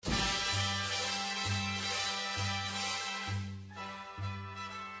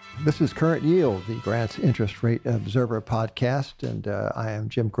This is Current Yield, the Grant's Interest Rate Observer podcast, and I am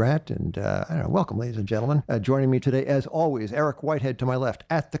Jim Grant, and welcome, ladies and gentlemen. Joining me today, as always, Eric Whitehead to my left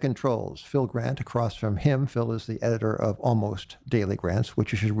at the controls, Phil Grant across from him. Phil is the editor of Almost Daily Grants,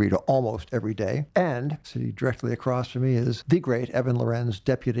 which you should read almost every day. And sitting directly across from me is the great Evan Lorenz,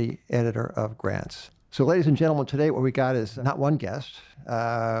 deputy editor of Grants. So, ladies and gentlemen, today what we got is not one guest.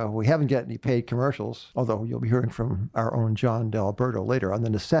 We haven't got any paid commercials, although you'll be hearing from our own John D'Alberto later on the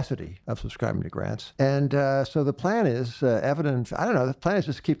necessity of subscribing to Grants. And so the plan is, Evan, and the plan is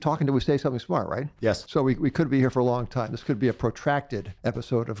just to keep talking till we say something smart, right? Yes. So we could be here for a long time. This could be a protracted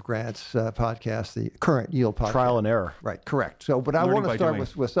episode of Grants podcast, the Current Yield podcast. Trial and error. Right, correct. So, but I want to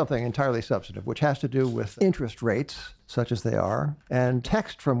start with something entirely substantive, which has to do with interest rates, such as they are. And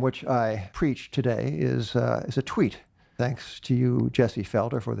text from which I preach today is a tweet. Thanks to you, Jesse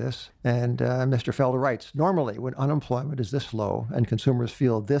Felder, for this. And Mr. Felder writes, normally when unemployment is this low and consumers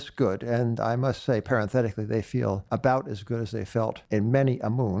feel this good, and I must say parenthetically they feel about as good as they felt in many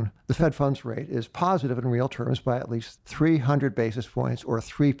a moon, the Fed funds rate is positive in real terms by at least 300 basis points or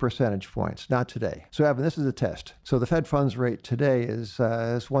 3 percentage points. Not today. So, Evan, this is a test. So the Fed funds rate today is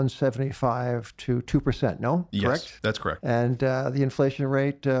 1.75 to 2%, no? Yes, correct? That's correct. And the inflation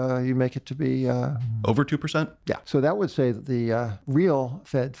rate, you make it to be... over 2%? Yeah. So that would say that the real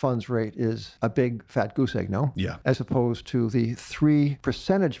Fed funds rate is a big fat goose egg, no? Yeah. As opposed to the 3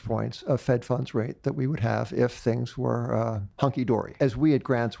 percentage points of Fed funds rate that we would have if things were hunky-dory, as we at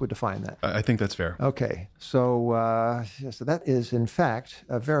Grants would define that. I think that's fair. Okay. So, so that is, in fact,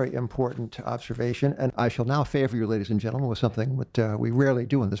 a very important observation. And I shall now favor you, ladies and gentlemen, with something that we rarely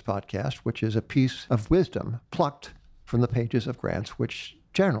do in this podcast, which is a piece of wisdom plucked from the pages of Grants, which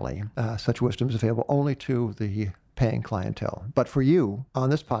generally such wisdom is available only to the paying clientele. But for you,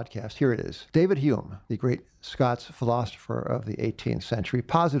 on this podcast, here it is. David Hume, the great Scots philosopher of the 18th century,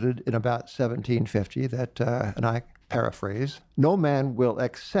 posited in about 1750 that, and I paraphrase, no man will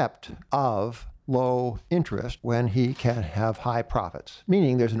accept of low interest when he can have high profits,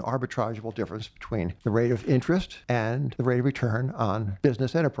 meaning there's an arbitrageable difference between the rate of interest and the rate of return on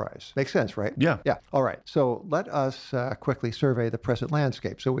business enterprise. Makes sense, right? Yeah. Yeah. All right. So let us quickly survey the present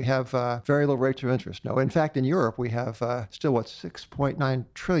landscape. So we have very low rates of interest. No, in fact, in Europe, we have still, 6.9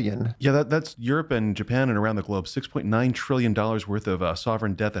 trillion. Yeah, that's Europe and Japan and around the globe, $6.9 trillion worth of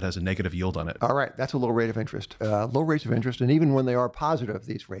sovereign debt that has a negative yield on it. All right. That's a low rate of interest. Low rates of interest. And even when they are positive,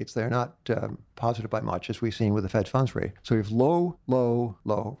 these rates, they're not positive by much, as we've seen with the Fed funds rate. So we have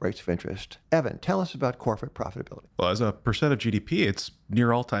low rates of interest. Evan, tell us about corporate profitability. Well, as a percent of GDP, it's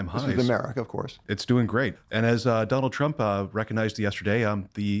near all-time highs. This is America, of course. It's doing great. And as Donald Trump recognized yesterday,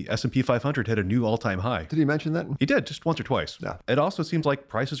 the S&P 500 hit a new all-time high. Did he mention that? He did, just once or twice. Yeah. It also seems like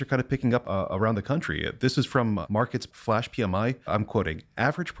prices are kind of picking up around the country. This is from Markets Flash PMI. I'm quoting,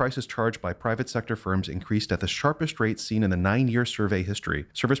 average prices charged by private sector firms increased at the sharpest rate seen in the 9-year survey history.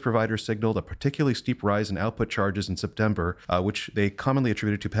 Service providers signaled a particularly steep rise in output charges in September, which they commonly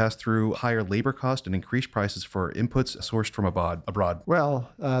attributed to pass through higher labor cost and increased prices for inputs sourced from abroad.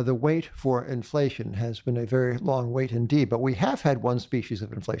 Well, the wait for inflation has been a very long wait indeed, but we have had one species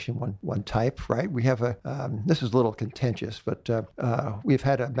of inflation, one type, right? We have this is a little contentious, but we've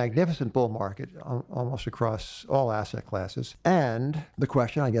had a magnificent bull market almost across all asset classes. And the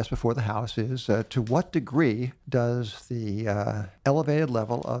question, I guess, before the House is, to what degree does the elevated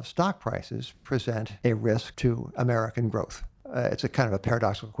level of stock prices present a risk to American growth? It's a kind of a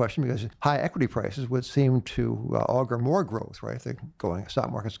paradoxical question because high equity prices would seem to augur more growth, right? If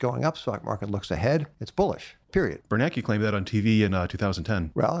stock market's going up, stock market looks ahead, it's bullish. Period. Bernanke claimed that on TV in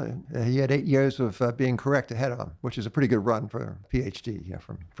 2010. Well, he had 8 years of being correct ahead of him, which is a pretty good run for a PhD,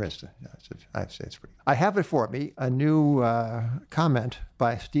 from Princeton. I'd say it's pretty. I have before me a new comment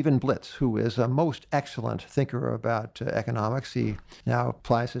by Stephen Blitz, who is a most excellent thinker about economics. He now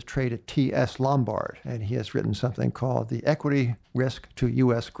applies his trade at T.S. Lombard, and he has written something called The Equity Risk to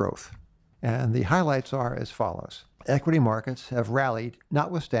U.S. Growth. And the highlights are as follows. Equity markets have rallied,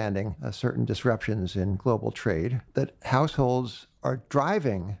 notwithstanding certain disruptions in global trade, that households are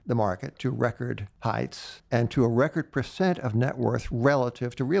driving the market to record heights and to a record percent of net worth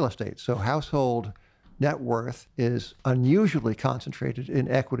relative to real estate. So household net worth is unusually concentrated in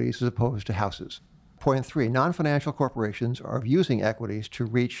equities as opposed to houses. Point 3, non-financial corporations are using equities to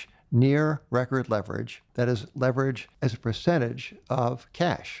reach near record leverage, that is, leverage as a percentage of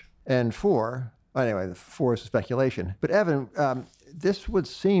cash. And 4, anyway, the 4 is speculation. But Evan, this would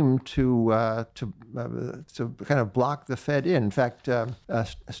seem to kind of block the Fed in. In fact,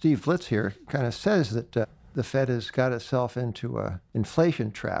 Steve Blitz here kind of says that the Fed has got itself into an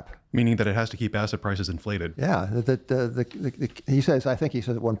inflation trap. Meaning that it has to keep asset prices inflated. Yeah, he says, I think he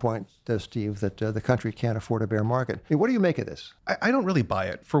said at one point, Steve, that the country can't afford a bear market. I mean, what do you make of this? I don't really buy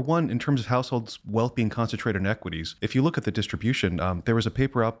it. For one, in terms of households' wealth being concentrated in equities, if you look at the distribution, there was a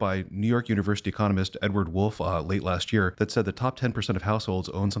paper out by New York University economist Edward Wolf late last year that said the top 10% of households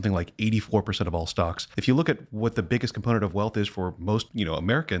own something like 84% of all stocks. If you look at what the biggest component of wealth is for most,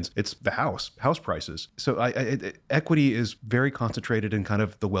 Americans, it's the house prices. So equity is very concentrated in kind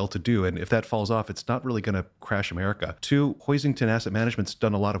of the well-to-do, and if that falls off, it's not really going to crash America. Two, Hoisington Asset Management's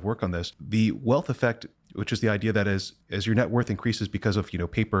done a lot of work on this. The wealth effect, which is the idea that as your net worth increases because of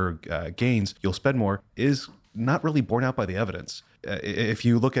paper gains, you'll spend more, is not really borne out by the evidence. If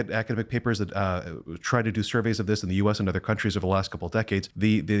you look at academic papers that try to do surveys of this in the U.S. and other countries over the last couple of decades,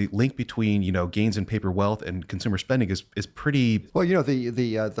 the link between gains in paper wealth and consumer spending is pretty. Well,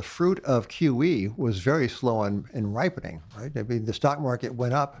 the fruit of QE was very slow in ripening, right? I mean, the stock market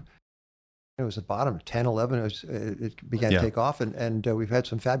went up. It was at the bottom, 10, 11, it began to take off, and we've had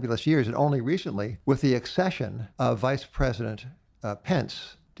some fabulous years. And only recently, with the accession of Vice President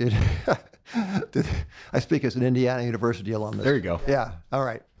Pence, did I speak as an Indiana University alumnus. There you go. Yeah, all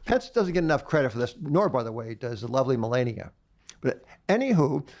right. Pence doesn't get enough credit for this, nor, by the way, does the lovely Melania. But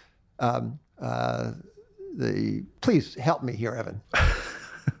anywho, please help me here, Evan.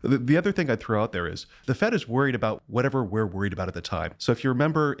 The other thing I'd throw out there is the Fed is worried about whatever we're worried about at the time. So if you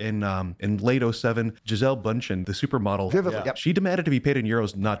remember in late 2007, Gisele Bündchen, the supermodel, she demanded to be paid in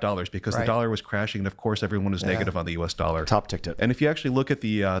euros, not dollars, because the dollar was crashing. And of course, everyone was negative on the US dollar. Top ticked it. And if you actually look at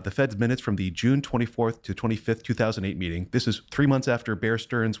the Fed's minutes from the June 24th to 25th, 2008 meeting, this is 3 months after Bear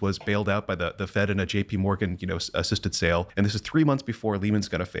Stearns was bailed out by the Fed in a JP Morgan, assisted sale. And this is 3 months before Lehman's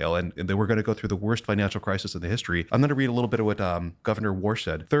going to fail. And they were going to go through the worst financial crisis in the history. I'm going to read a little bit of what Governor Warsh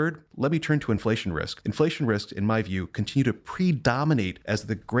said. Third, let me turn to inflation risk. Inflation risks, in my view, continue to predominate as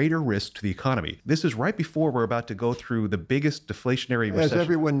the greater risk to the economy. This is right before we're about to go through the biggest deflationary recession. As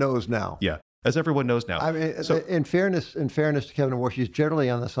everyone knows now. Yeah. As everyone knows now. I mean, in fairness to Kevin Warsh, he's generally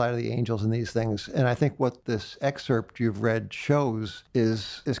on the side of the angels in these things. And I think what this excerpt you've read shows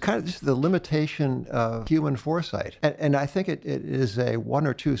is kind of just the limitation of human foresight. And I think it is a 1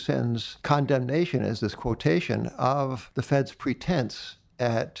 or 2 sentence condemnation, as this quotation, of the Fed's pretense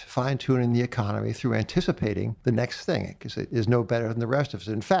at fine-tuning the economy through anticipating the next thing, because it is no better than the rest of us.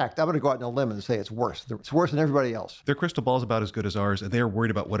 In fact, I'm going to go out on a limb and say it's worse. It's worse than everybody else. Their crystal ball is about as good as ours, and they're worried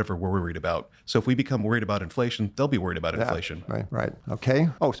about whatever we're worried about. So if we become worried about inflation, they'll be worried about inflation. Right. Okay.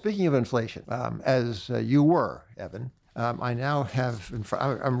 Oh, speaking of inflation, as you were, Evan, I now have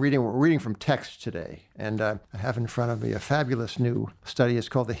we're reading from text today, and I have in front of me a fabulous new study. It's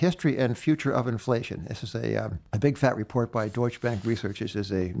called The History and Future of Inflation. This is a big fat report by Deutsche Bank Research. This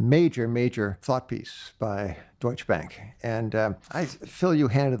is a major thought piece by Deutsche Bank. And Phil, you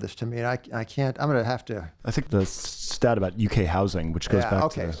handed this to me, and I can't, I'm going to have to. I think the stat about UK housing, which goes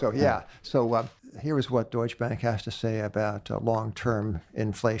back to. So here is what Deutsche Bank has to say about long-term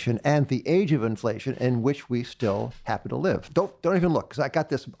inflation and the age of inflation in which we still happen to live. Don't even look, because I got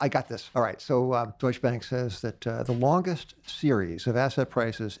this. All right, so Deutsche Bank says that the longest series of asset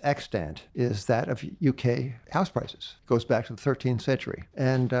prices extant is that of UK house prices. It goes back to the 13th century.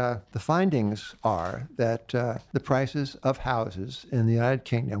 And the findings are that the prices of houses in the United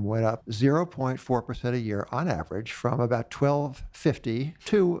Kingdom went up 0.4% a year on average from about 1250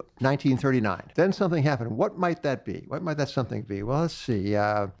 to 1939. Then something happened. What might that be? What might that something be? Well, let's see.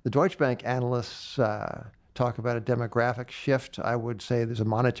 The Deutsche Bank analysts talk about a demographic shift. I would say there's a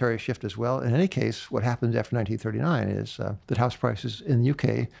monetary shift as well. In any case, what happened after 1939 is that house prices in the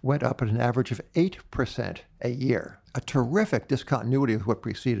UK went up at an average of 8% a year. A terrific discontinuity with what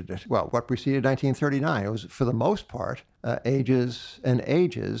preceded it. Well, what preceded 1939? It was, for the most part, ages and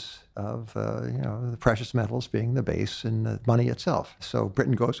ages of the precious metals being the base and the money itself. So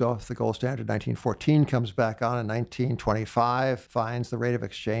Britain goes off the gold standard. 1914 comes back on in 1925, finds the rate of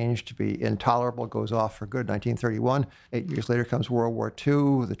exchange to be intolerable, goes off for good. 1931, 8 years later comes World War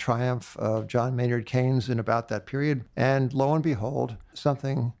II, the triumph of John Maynard Keynes in about that period, and lo and behold,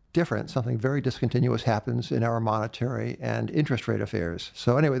 something different, something very discontinuous happens in our monetary and interest rate affairs.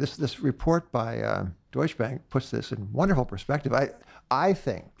 So anyway, this report by Deutsche Bank puts this in wonderful perspective. I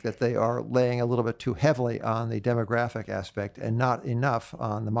think that they are laying a little bit too heavily on the demographic aspect and not enough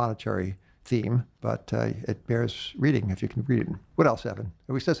on the monetary theme, but it bears reading if you can read it. What else, Evan?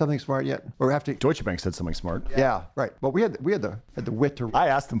 Have we said something smart yet? Or we have to? Deutsche Bank said something smart. Yeah, right. Well, we had the wit to. I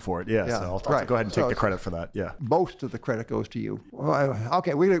asked them for it. Yeah. So I'll go ahead and take the credit for that. Yeah. Most of the credit goes to you.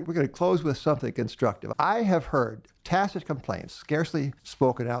 Okay, we're going to close with something constructive. I have heard tacit complaints, scarcely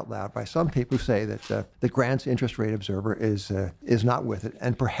spoken out loud by some people who say that the Grant's Interest Rate Observer is not with it,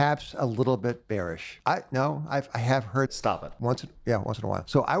 and perhaps a little bit bearish. I have heard. Stop it. Once in a while.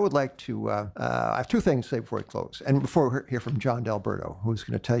 So I would like to. I have two things to say before we close, and before we hear from John D'Alberto, who's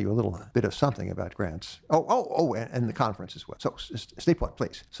going to tell you a little bit of something about grants. And the conference as well. So stay put,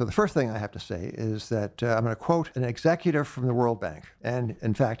 please. So the first thing I have to say is that I'm going to quote an executive from the World Bank, and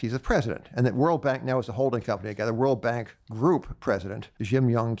in fact, he's the president, and that World Bank now is a holding company. The World Bank Group president, Jim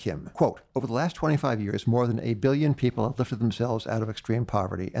Yong Kim. Quote, over the last 25 years, more than 1 billion people have lifted themselves out of extreme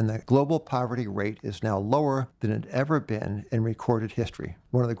poverty, and the global poverty rate is now lower than it had ever been in recorded history.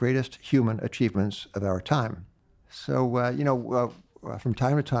 One of the greatest human achievements of our time. So, from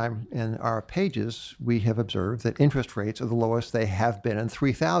time to time in our pages, we have observed that interest rates are the lowest they have been in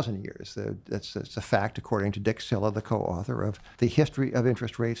 3,000 years. That's a fact, according to Dick Silla, the co-author of The History of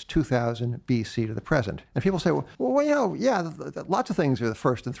Interest Rates, 2000 BC to the Present. And people say, lots of things are the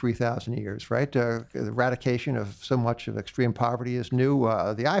first in 3,000 years, right? The eradication of so much of extreme poverty is new.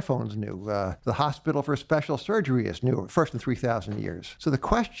 The iPhone's new. The hospital for special surgery is new, first in 3,000 years. So the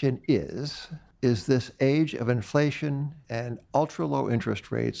question is this age of inflation and ultra-low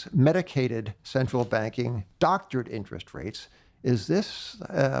interest rates, medicated central banking, doctored interest rates, is this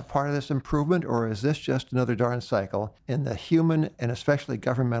part of this improvement, or is this just another darn cycle in the human and especially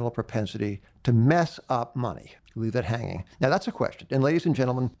governmental propensity to mess up money? Leave that hanging. Now, that's a question. And ladies and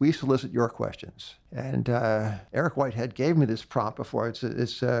gentlemen, we solicit your questions. And Eric Whitehead gave me this prompt before.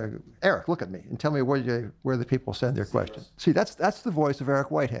 It's Eric, look at me and tell me where the people send their questions. See, that's the voice of Eric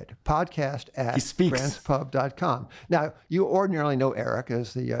Whitehead. Podcast@grantspub.com. Now, you ordinarily know Eric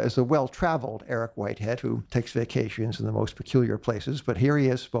as the well-traveled Eric Whitehead who takes vacations in the most peculiar places, but here he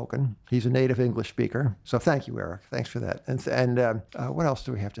has spoken. He's a native English speaker. So thank you, Eric. Thanks for that. And what else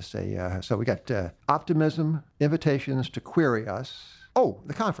do we have to say? So we got optimism, invitations to query us. Oh,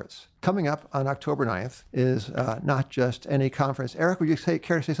 the conference coming up on October 9th is not just any conference. Eric, would you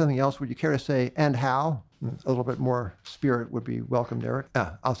care to say something else? Would you care to say, and how? A little bit more spirit would be welcomed, Eric.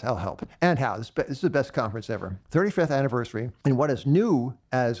 I'll help. And how? This is the best conference ever. 35th anniversary. And what is new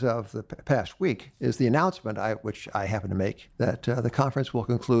as of the past week is the announcement, which I happen to make, that the conference will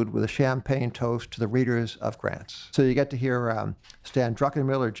conclude with a champagne toast to the readers of Grants. So you get to hear Stan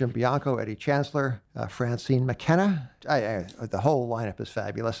Druckenmiller, Jim Bianco, Eddie Chancellor, Francine McKenna. The whole lineup is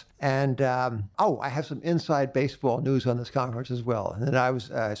fabulous. And, I have some inside baseball news on this conference as well. And I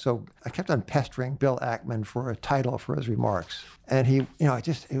kept on pestering Bill Ackman for a title for his remarks. And he,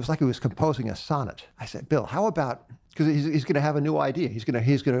 it was like he was composing a sonnet. I said, Bill, how about, because he's going to have a new idea. He's going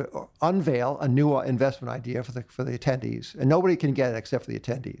to unveil a new investment idea for the attendees. And nobody can get it except for the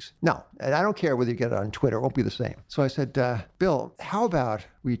attendees. No, and I don't care whether you get it on Twitter. It won't be the same. So I said, Bill, how about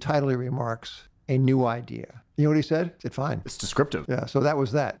we title your remarks A New Idea? You know what he said? He said, fine. It's descriptive. Yeah, so that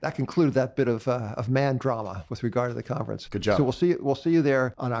was that. That concluded that bit of man drama with regard to the conference. Good job. So we'll see you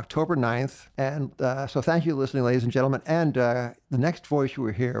there on October 9th. And so thank you for listening, ladies and gentlemen. And the next voice you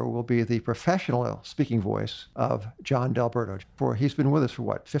will hear will be the professional speaking voice of John D'Alberto. He's been with us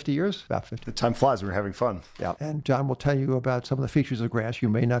for 50 years? About 50. The time flies. We're having fun. Yeah. And John will tell you about some of the features of grants you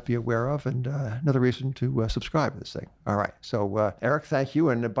may not be aware of, and another reason to subscribe to this thing. All right. So Eric, thank you.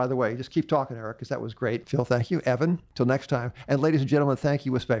 And by the way, just keep talking, Eric, because that was great. Phil, thank you. Evan, till next time. And ladies and gentlemen, thank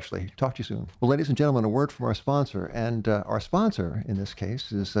you especially. Talk to you soon. Well, ladies and gentlemen, a word from our sponsor. And our sponsor in this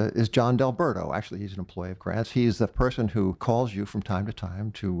case is John D'Alberto. Actually, he's an employee of Grants. He's the person who calls you from time to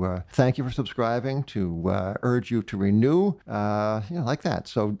time to thank you for subscribing, to urge you to renew, like that.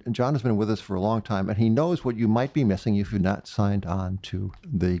 So John has been with us for a long time, and he knows what you might be missing if you're not signed on to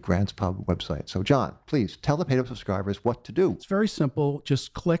the Grants Pub website. So John, please tell the paid-up subscribers what to do. It's very simple.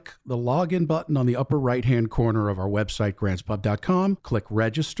 Just click the login button on the upper right-hand corner of our website, grantspub.com, click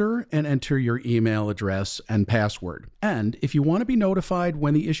register, and enter your email address and password. And if you want to be notified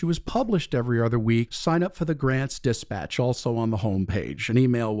when the issue is published every other week, sign up for the Grants Dispatch, also on the homepage. An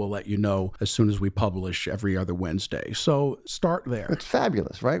email will let you know as soon as we publish every other Wednesday. So start there. It's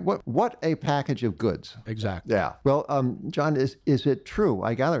fabulous, right? What a package of goods. Exactly. Yeah. Well, John, is it true?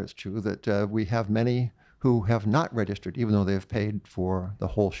 I gather it's true that we have many who have not registered, even though they've paid for the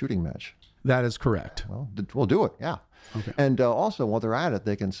whole shooting match. That is correct. Well, we'll do it. Yeah. Okay. And also, while they're at it,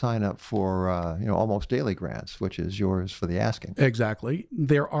 they can sign up for almost daily grants, which is yours for the asking. Exactly.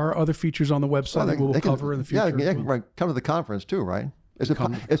 There are other features on the website that we'll cover in the future. Yeah, they can come to the conference too, right?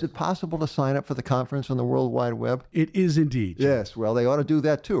 Is it possible to sign up for the conference on the World Wide Web? It is indeed. Yes. Well, they ought to do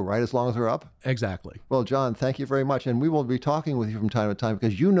that too, right? As long as they're up. Exactly. Well, John, thank you very much. And we will be talking with you from time to time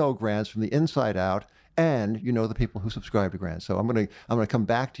because you know grants from the inside out. and you know the people who subscribe to Grant. So I'm gonna come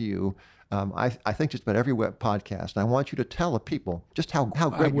back to you. I think just about every web podcast, and I want you to tell the people just how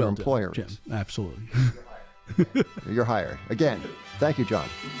great your employer is. Jim, absolutely. You're hired. Again, thank you, John.